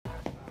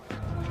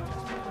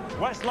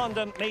West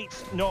London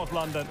meets North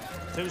London.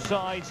 Two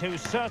sides who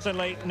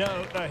certainly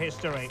know their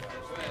history.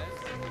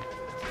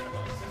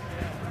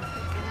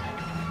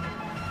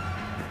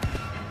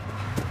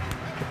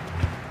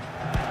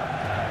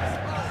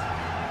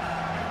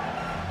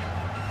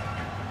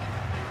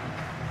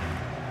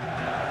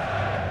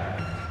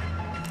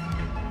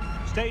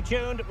 Stay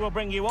tuned, we'll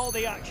bring you all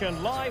the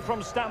action live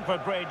from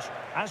Stamford Bridge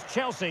as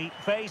Chelsea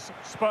face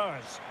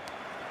Spurs.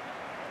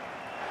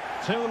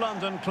 Two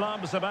London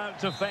clubs about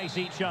to face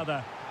each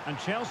other, and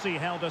Chelsea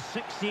held a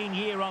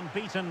 16-year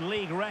unbeaten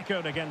league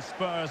record against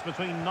Spurs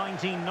between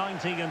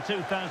 1990 and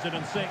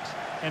 2006.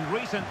 In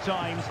recent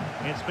times,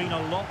 it's been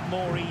a lot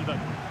more even.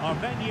 Our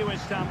venue is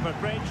Stamford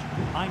Bridge.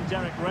 I'm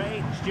Derek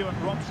Ray. Stuart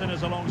Robson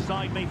is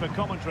alongside me for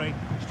commentary.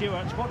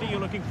 Stuart, what are you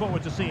looking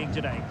forward to seeing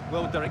today?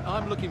 Well, Derek,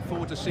 I'm looking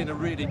forward to seeing a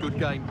really good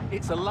game.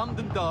 It's a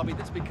London derby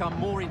that's become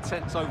more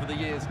intense over the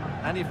years,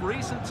 and if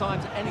recent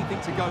times are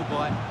anything to go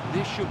by,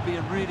 this should be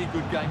a really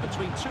good game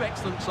between two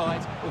excellent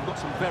sides who've got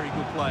some very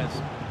good players.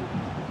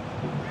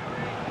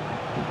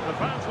 The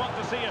fans want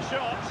to see a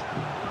shot.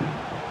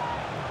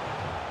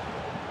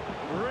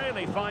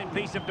 Really fine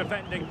piece of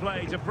defending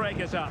play to break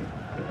it up.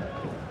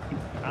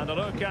 And a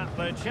look at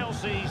the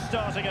Chelsea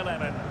starting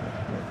 11.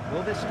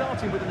 Well, they're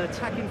starting with an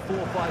attacking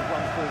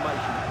 4-5-1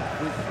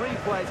 formation, with three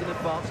players in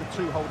advance of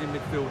two holding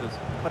midfielders.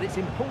 But it's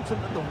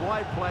important that the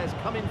wide players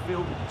come in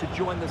field to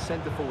join the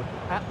centre forward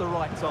at the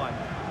right time.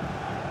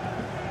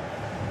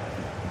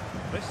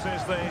 This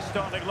is the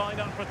starting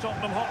lineup for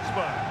Tottenham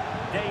Hotspur.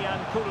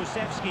 Dejan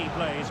Kulusevski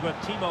plays with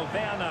Timo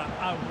Werner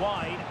out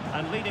wide,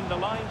 and leading the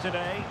line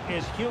today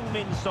is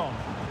Heung-min Son.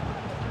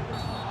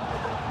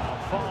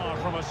 Far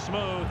from a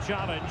smooth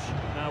challenge.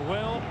 Now,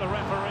 will the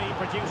referee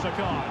produce a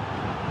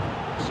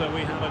card? So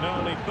we have an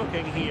early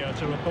booking here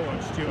to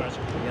report, Stuart.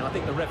 Yeah, I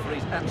think the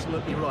referee's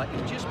absolutely right.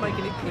 He's just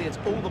making it clear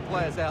to all the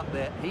players out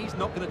there, he's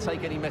not going to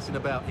take any messing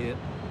about here.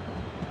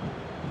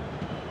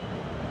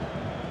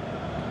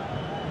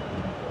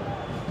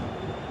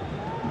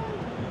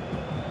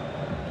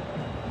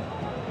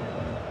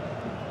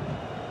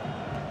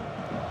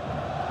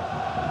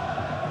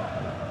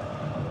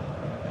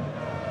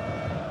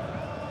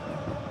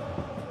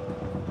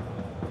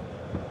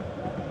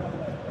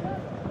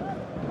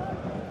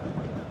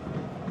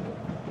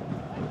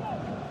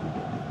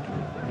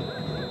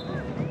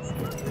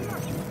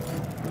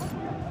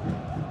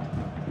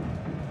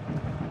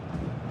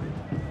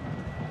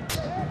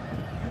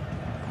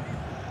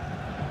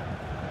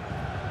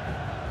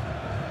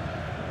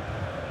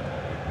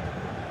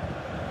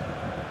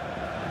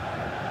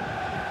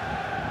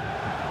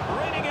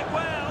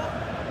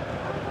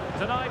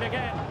 Tonight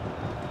again.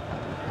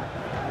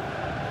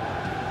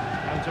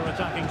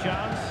 Counter-attacking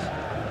chance.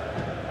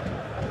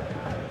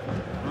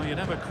 Well, you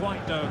never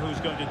quite know who's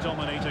going to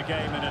dominate a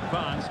game in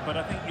advance, but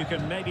I think you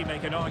can maybe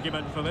make an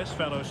argument for this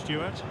fellow,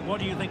 Stuart.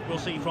 What do you think we'll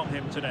see from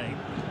him today?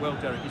 Well,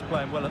 Derek, he's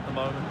playing well at the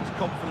moment. He's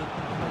confident,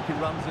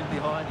 making runs in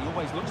behind. He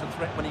always looks a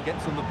threat when he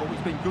gets on the ball. He's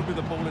been good with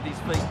the ball at his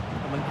feet.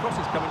 And when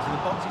crosses come into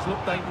the box, he's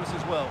looked dangerous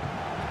as well.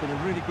 It's been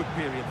a really good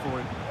period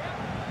for him.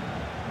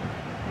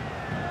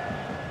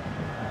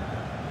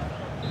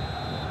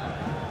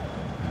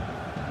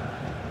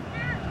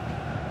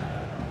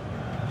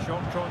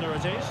 Short corner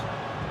it is.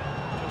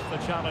 Just the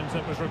challenge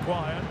that was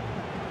required.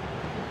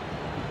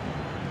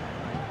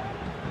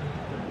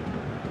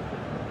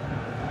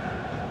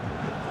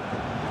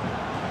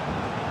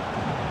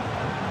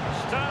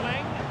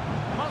 Sterling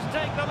must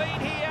take the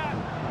lead here.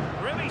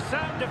 Really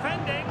sound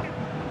defending.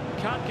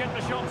 Can't get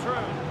the shot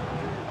through.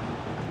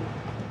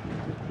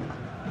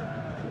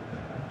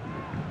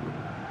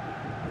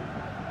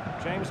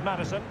 James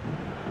Maddison.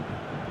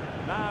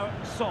 Now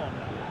Son.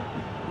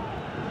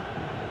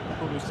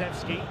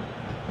 Kulusevski.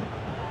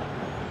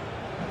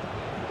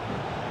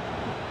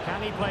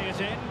 Can he play it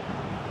in?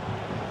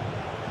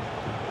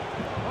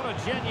 What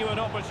a genuine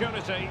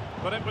opportunity,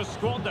 but it was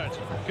squandered.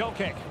 Goal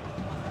kick.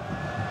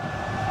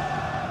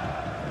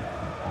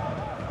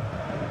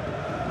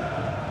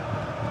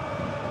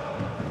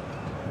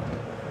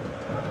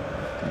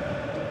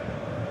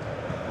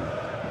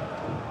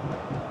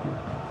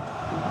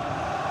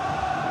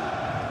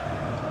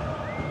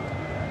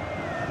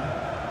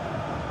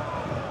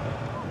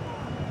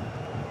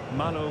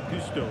 Malo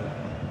Gusto.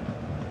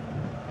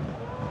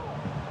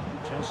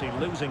 Chelsea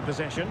losing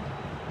possession.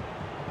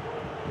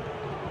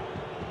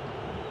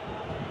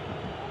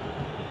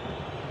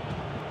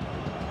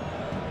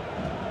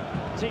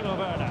 Timo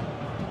Werner.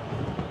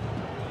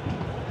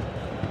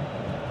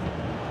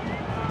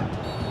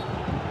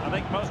 I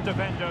think most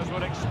defenders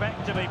would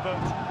expect to be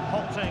booked,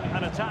 halting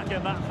an attack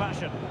in that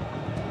fashion.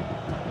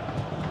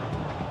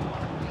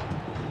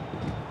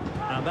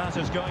 And that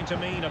is going to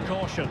mean a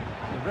caution.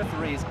 The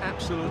referee is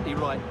absolutely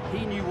right.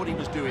 He knew what he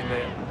was doing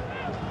there.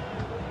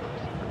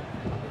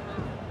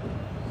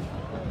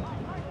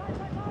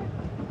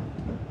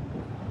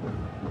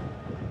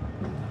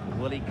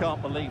 Well, he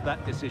can't believe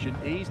that decision.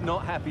 He's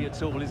not happy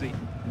at all, is he?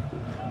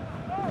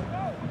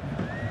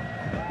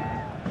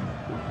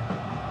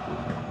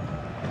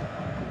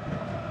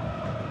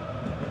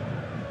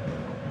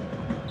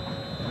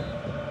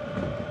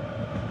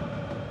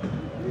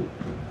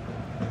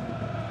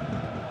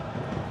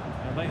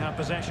 have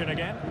possession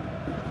again.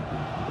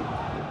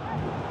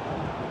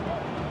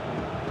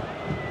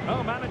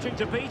 Oh, managing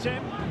to beat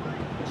him.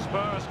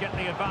 Spurs get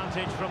the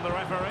advantage from the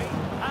referee.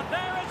 And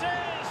there it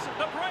is!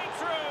 The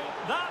breakthrough!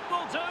 That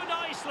will do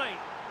nicely.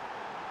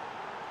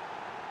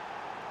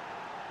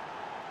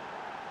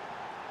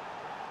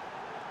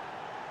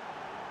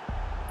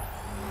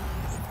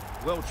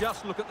 Well,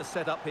 just look at the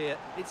setup here.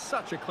 It's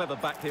such a clever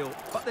back heel,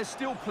 but there's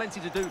still plenty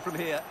to do from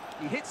here.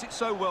 He hits it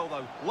so well,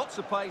 though. Lots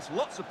of pace,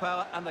 lots of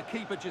power, and the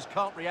keeper just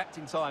can't react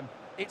in time.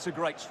 It's a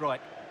great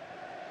strike.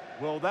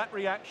 Well, that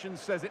reaction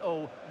says it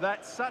all.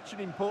 That's such an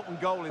important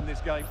goal in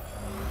this game.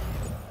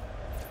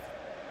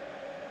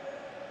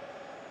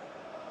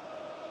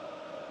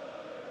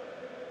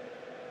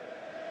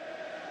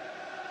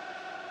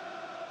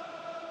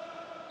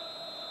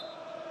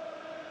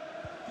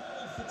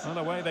 And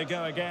away they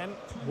go again.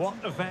 What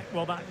effect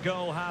will that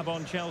goal have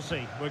on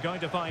Chelsea? We're going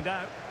to find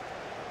out.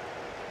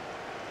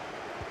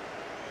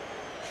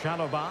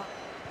 Chalobah.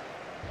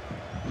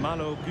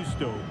 Malo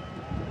Gusto.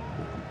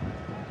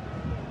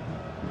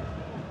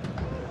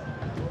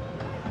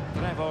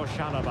 Trevoh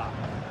Chalobah.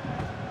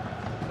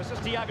 This is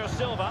Thiago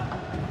Silva.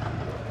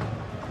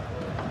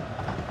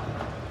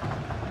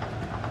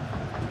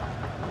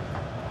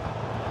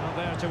 Not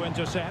there to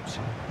intercept.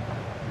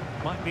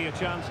 Might be a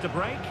chance to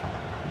break.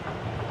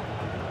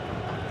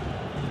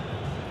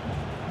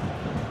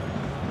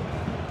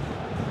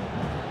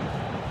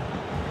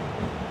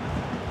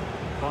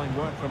 Fine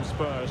work from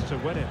Spurs to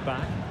win it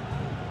back.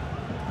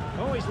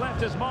 Oh, he's left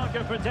his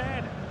marker for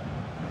dead.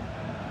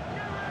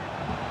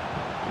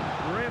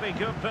 Really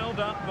good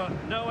build-up, but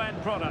no end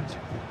product.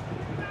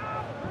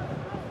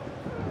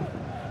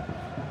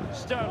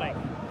 Sterling.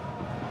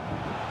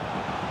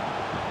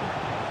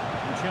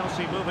 And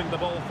Chelsea moving the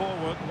ball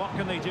forward. What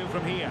can they do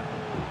from here?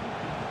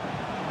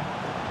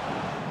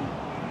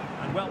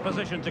 And well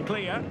positioned to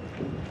clear.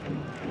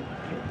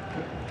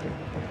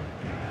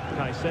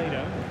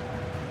 Caicedo.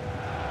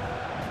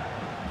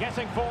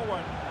 Getting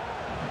forward.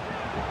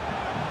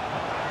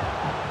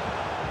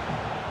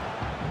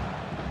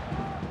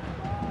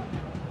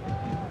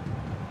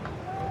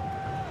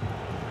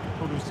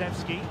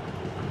 Kulusevski.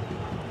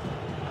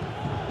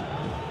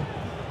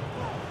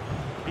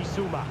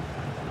 Bissouma.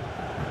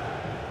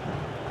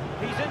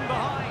 He's in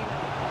behind.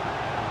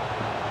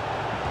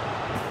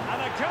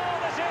 And a goal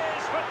it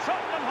is for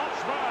Tottenham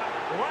Hotspur.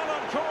 Well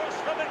on course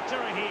for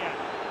victory here.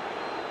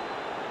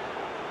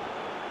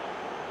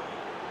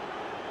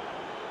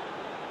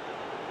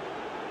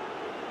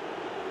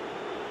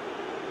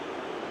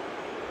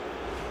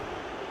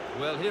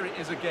 Well, here it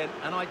is again,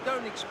 and I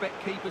don't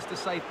expect keepers to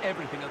save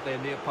everything at their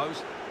near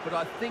post, but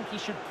I think he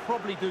should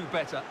probably do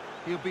better.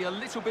 He'll be a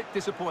little bit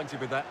disappointed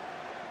with that.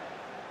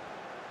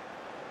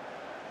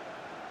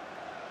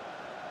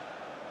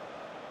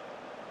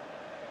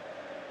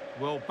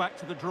 Well, back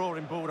to the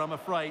drawing board, I'm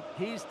afraid.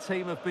 His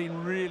team have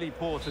been really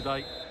poor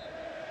today.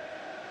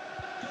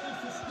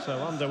 So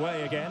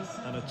underway again,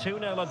 and a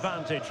 2-0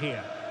 advantage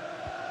here.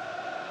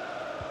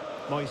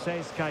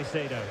 Moises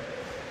Caicedo.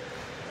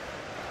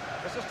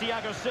 This is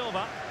Thiago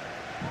Silva.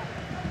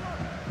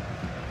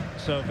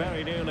 So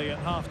very nearly at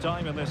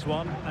half-time in this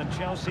one, and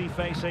Chelsea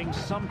facing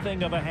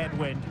something of a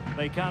headwind.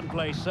 They can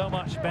play so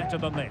much better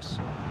than this.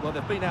 Well,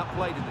 they've been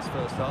outplayed in this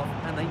first half,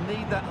 and they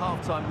need that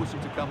half-time whistle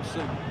to come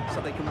soon,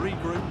 so they can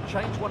regroup,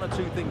 change one or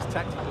two things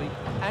tactically,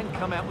 and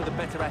come out with a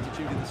better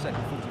attitude in the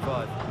second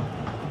 45.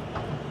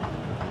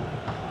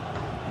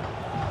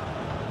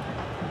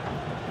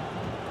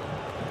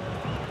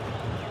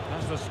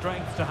 Has the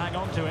strength to hang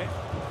on to it.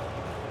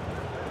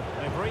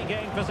 They've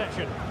regained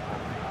possession.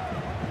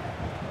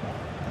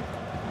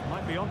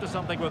 Might be onto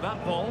something with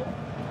that ball.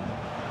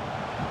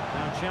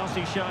 Now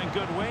Chelsea showing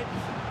good width.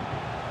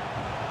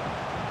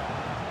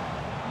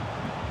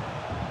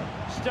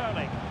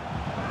 Sterling.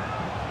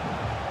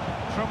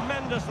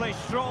 Tremendously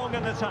strong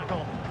in the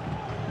tackle.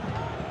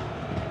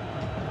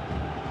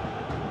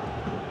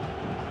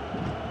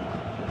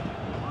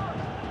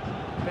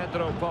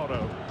 Pedro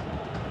Porro.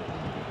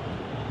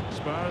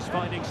 Spurs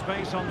finding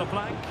space on the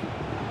flank.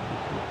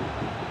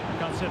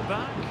 Cuts it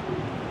back.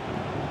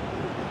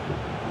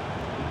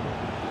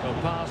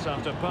 Well, pass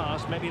after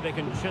pass, maybe they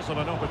can chisel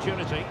an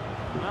opportunity.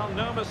 Well,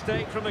 no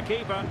mistake from the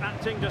keeper,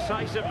 acting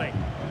decisively.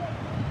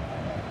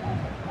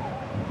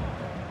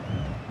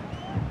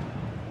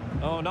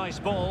 Oh, nice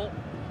ball.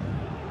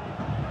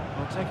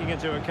 Well, taking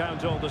into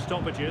account all the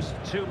stoppages,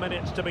 2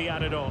 minutes to be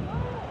added on.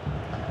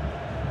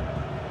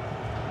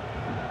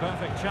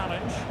 Perfect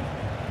challenge.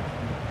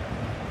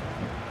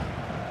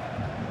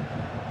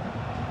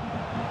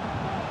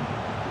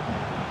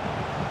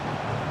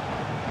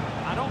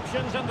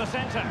 Options in the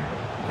centre.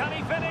 Can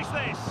he finish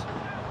this?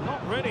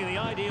 Not really the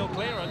ideal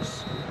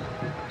clearance.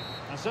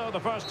 And so the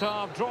first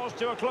half draws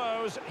to a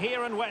close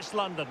here in West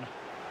London.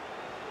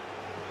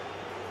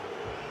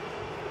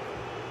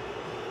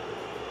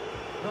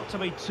 Not to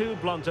be too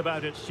blunt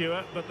about it,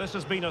 Stuart, but this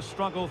has been a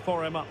struggle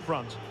for him up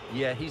front.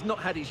 Yeah, he's not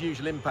had his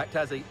usual impact,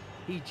 has he?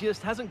 He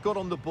just hasn't got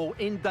on the ball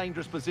in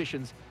dangerous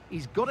positions.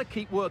 He's got to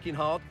keep working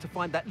hard to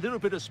find that little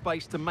bit of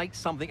space to make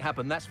something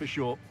happen, that's for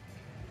sure.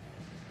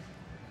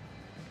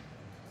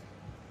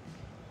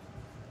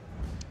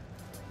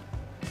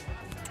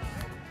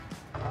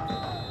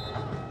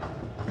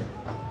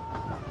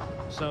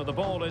 So the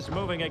ball is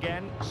moving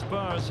again.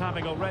 Spurs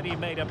having already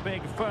made a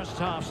big first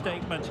half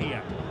statement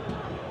here.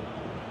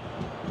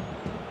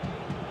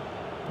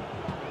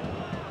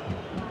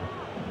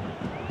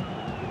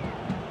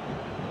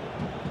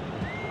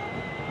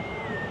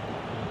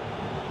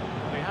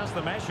 He has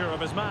the measure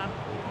of his man.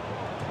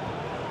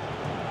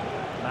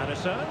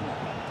 Madison.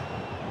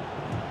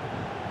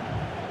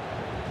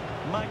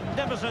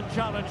 Magnificent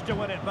challenge to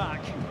win it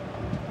back.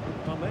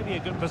 Well, maybe a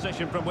good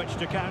position from which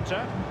to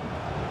counter.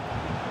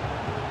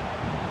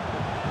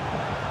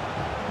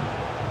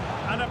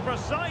 And a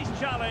precise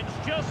challenge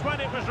just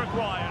when it was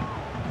required.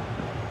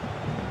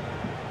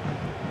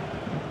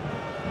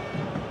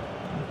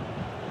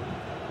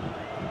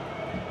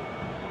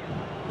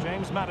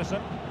 James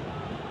Madison.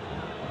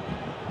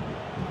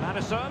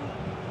 Madison.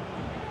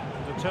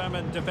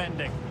 Determined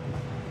defending.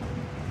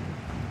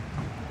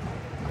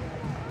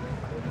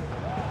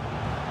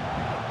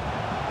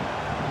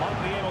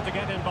 Might be able to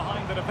get in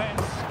behind the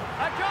defence.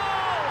 A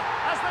goal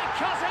as they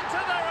cut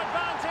into their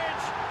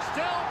advantage.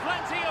 Still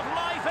plenty of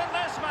life in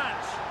this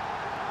match.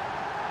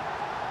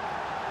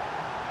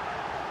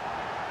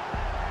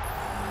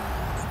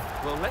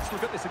 Well, let's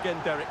look at this again,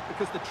 Derek,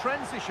 because the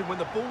transition when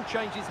the ball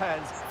changes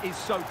hands is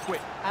so quick,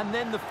 and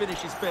then the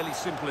finish is fairly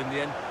simple in the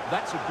end.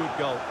 That's a good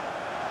goal.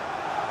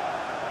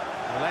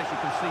 Well, as you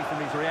can see from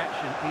his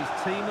reaction, his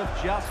team have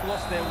just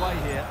lost their way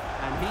here,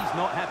 and he's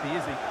not happy,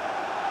 is he?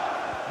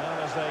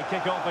 Well, as they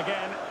kick off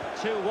again,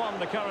 2-1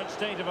 the current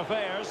state of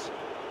affairs.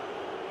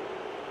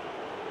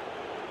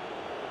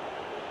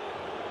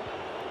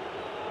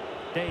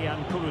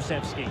 Dejan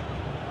Kulusevski.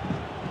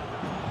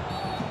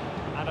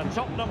 And a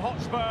Tottenham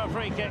Hotspur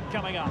free kick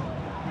coming up.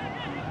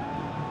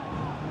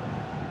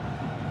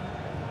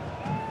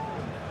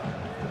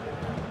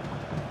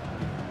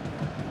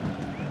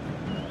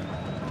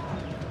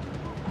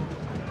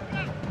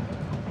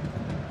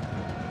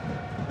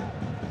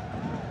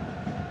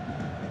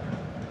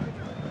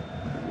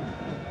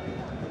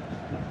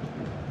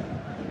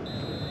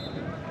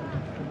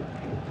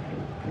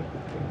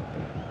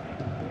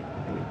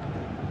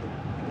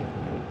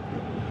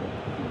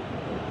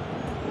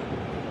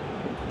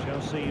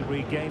 Chelsea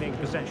regaining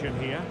possession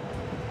here.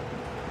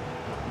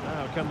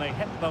 Now can they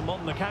hit them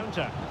on the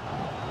counter?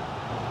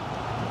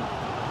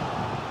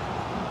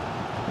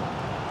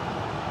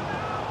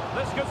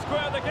 This could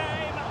square the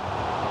game,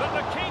 but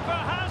the keeper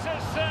has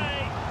his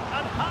say.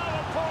 And how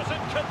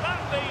important could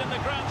that be in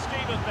the grand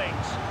scheme of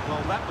things?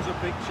 Well, that was a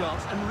big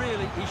chance, and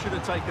really he should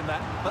have taken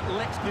that. But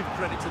let's give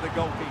credit to the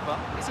goalkeeper.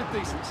 It's a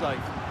decent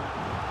save.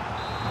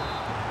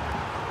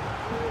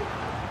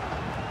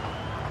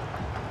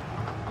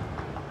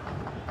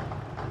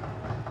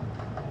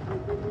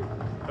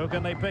 Who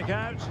can they pick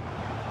out?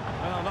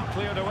 Well, not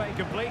cleared away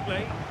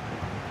completely.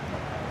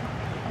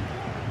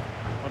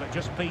 Well, it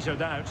just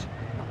petered out.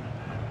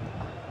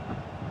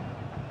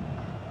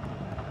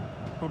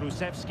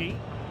 Kulusevski.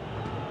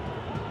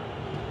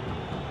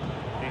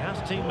 He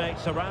has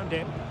teammates around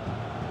him.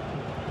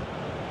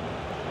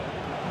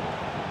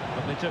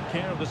 But they took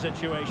care of the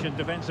situation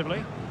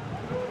defensively.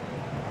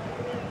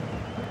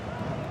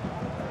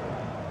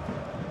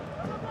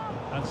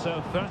 And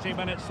so 30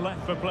 minutes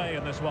left for play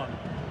in this one.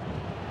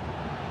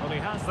 Well, he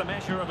has the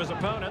measure of his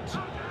opponent.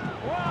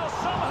 Well,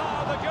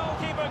 somehow the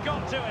goalkeeper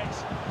got to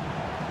it.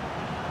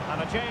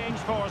 And a change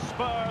for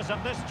Spurs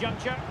at this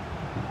juncture.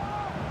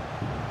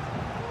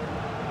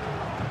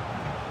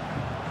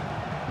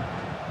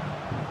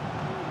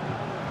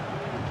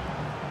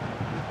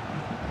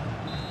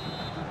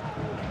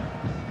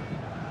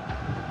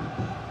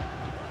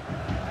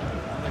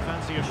 And they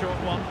fancy a short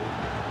one.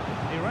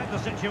 He read the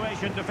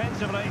situation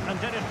defensively and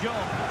did his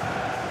job.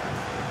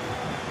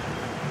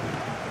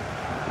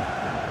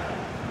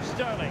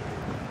 Sterling.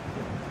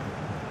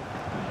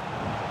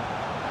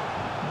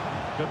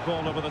 Good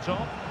ball over the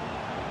top.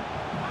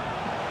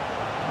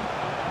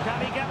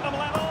 Can he get them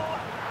level?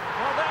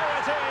 Well, there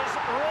it is.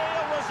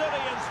 Real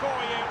resilience for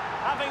you,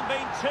 having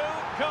been 2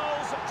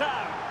 goals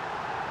down.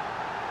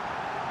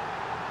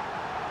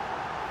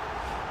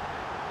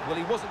 Well,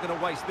 he wasn't going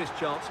to waste this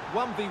chance.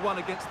 1v1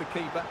 against the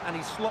keeper, and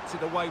he slots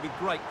it away with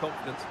great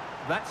confidence.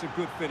 That's a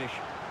good finish.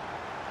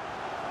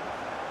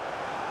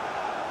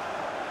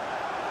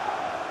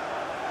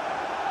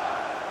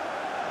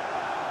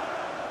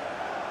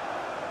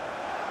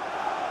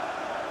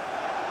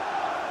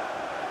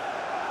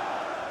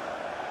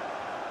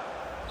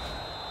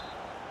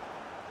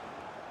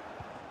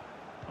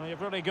 Well,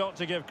 you've really got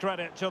to give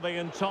credit to the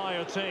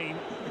entire team,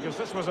 because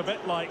this was a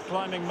bit like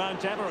climbing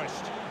Mount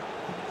Everest.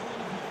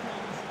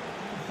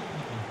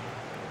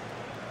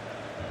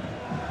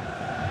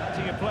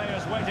 Plenty of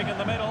players waiting in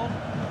the middle.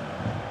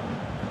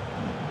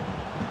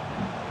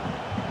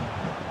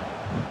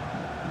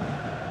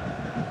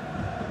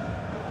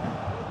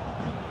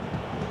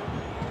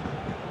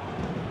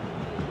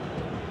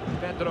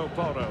 Pedro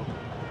Porro.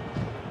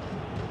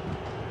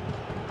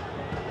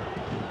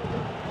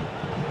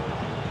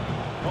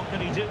 What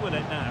can he do with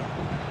it now?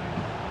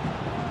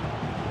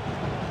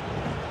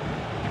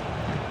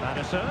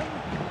 Madison.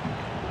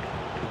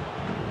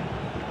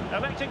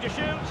 Electing to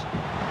shoot.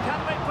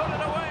 Can they put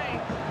it away?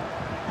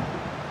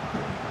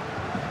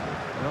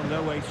 Well,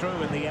 no way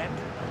through in the end.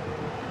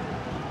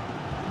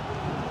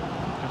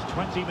 Just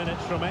 20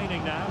 minutes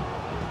remaining now.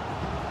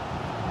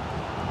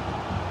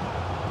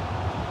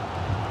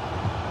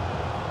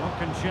 What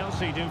can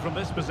Chelsea do from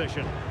this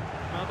position?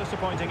 Well,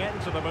 disappointing end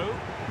to the move.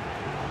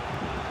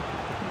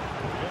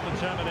 Good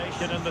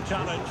determination in the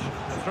challenge.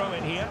 A throw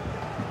in here.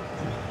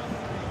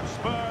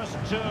 Spurs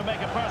to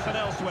make a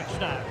personnel switch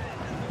now.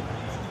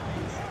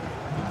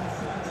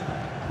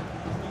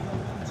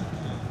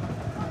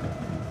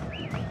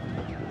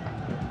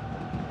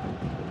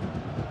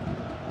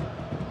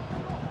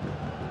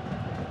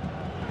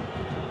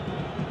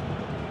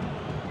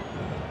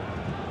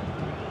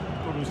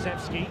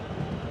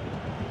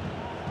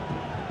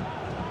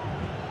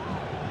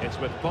 It's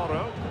with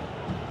Porro.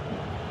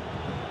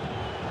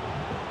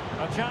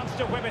 A chance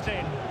to whip it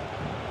in.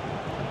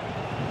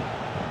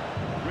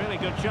 Really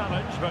good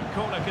challenge, but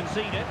corner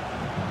conceded.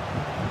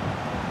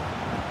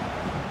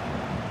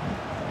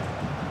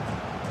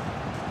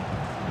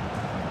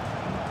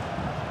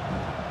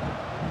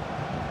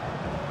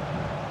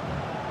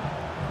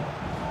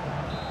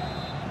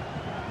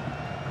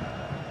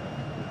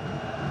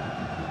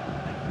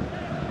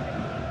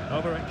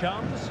 Over it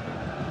comes.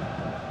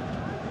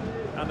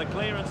 And the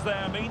clearance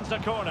there means a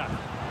corner.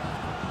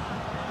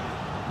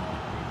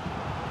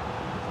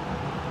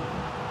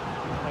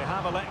 They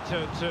have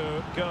elected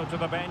to go to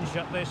the bench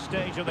at this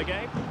stage of the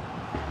game.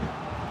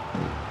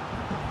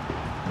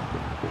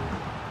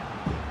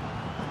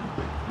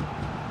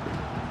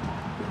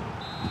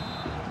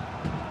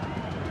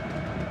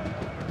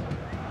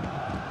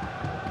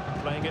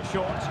 Playing it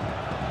short.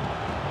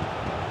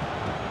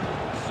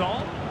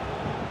 Son.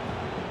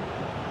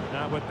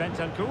 Now with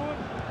Bentancur.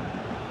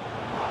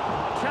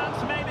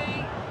 Chance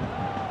maybe.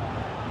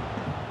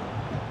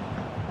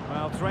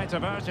 Well, threat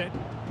averted.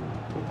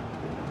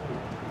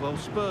 Well,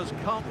 Spurs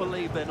can't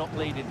believe they're not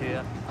leading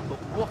here, but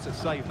what a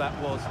save that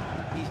was.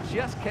 He's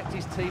just kept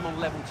his team on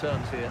level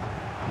terms here.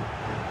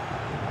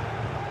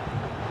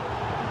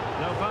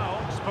 No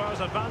foul, Spurs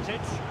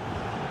advantage.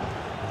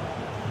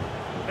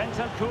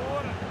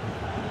 Bentancur.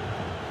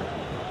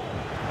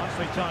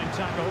 Nicely timed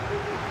tackle.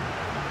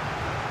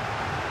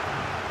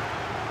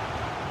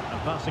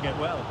 And passing it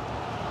well.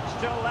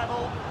 Still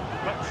level,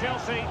 but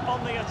Chelsea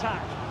on the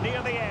attack,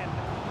 near the end.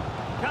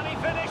 Can he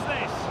finish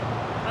this?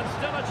 And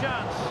still a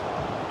chance.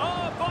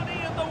 Oh, body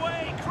in the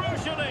way,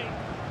 crucially.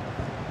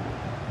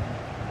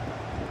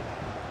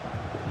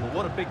 Well,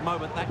 what a big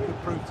moment that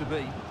could prove to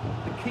be.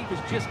 The keeper's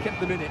just kept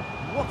them in it.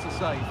 What a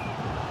save.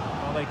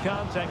 Well, they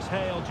can't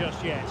exhale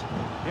just yet.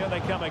 Here they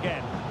come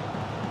again.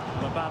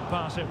 Well, a bad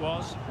pass it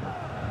was.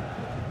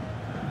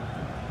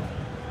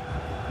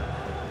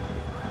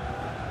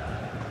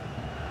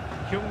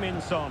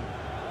 Heung-min Son.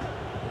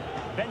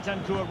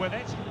 Bentancur with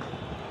it.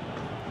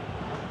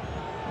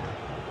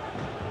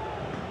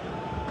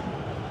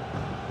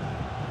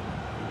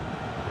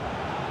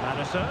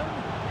 Madison.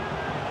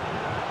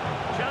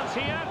 Chance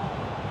here.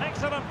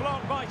 Excellent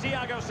block by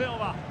Thiago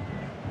Silva.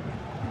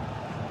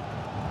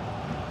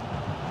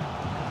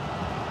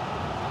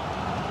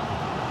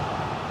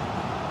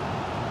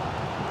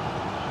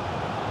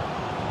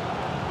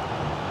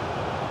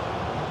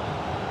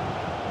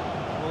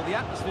 The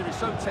atmosphere is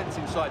so tense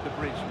inside the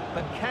bridge,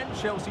 but can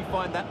Chelsea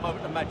find that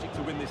moment of magic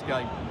to win this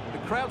game? The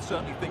crowd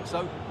certainly think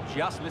so.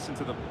 Just listen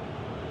to them.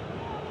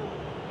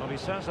 Well,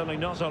 he's certainly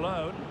not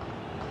alone.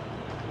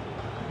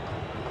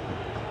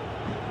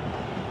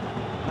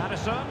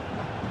 Madison.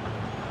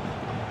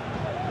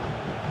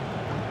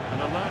 An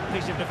alert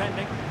piece of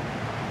defending.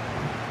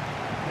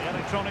 The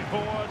electronic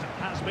board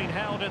has been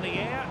held in the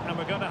air, and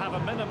we're going to have a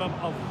minimum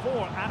of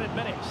 4 added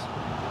minutes.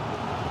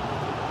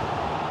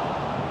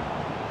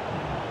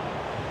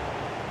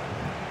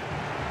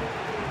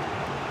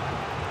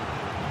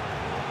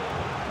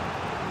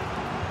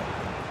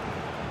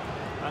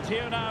 And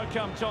here now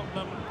come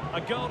Tottenham. A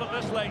goal at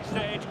this late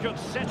stage could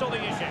settle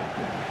the issue.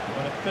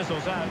 But it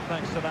fizzles out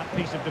thanks to that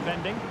piece of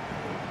defending.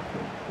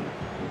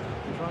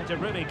 Trying to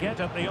really get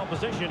at the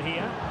opposition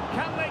here.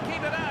 Can they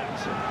keep it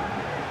out?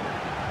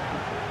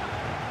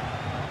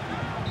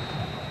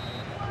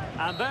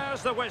 And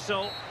there's the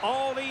whistle.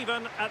 All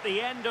even at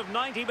the end of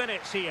 90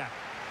 minutes here.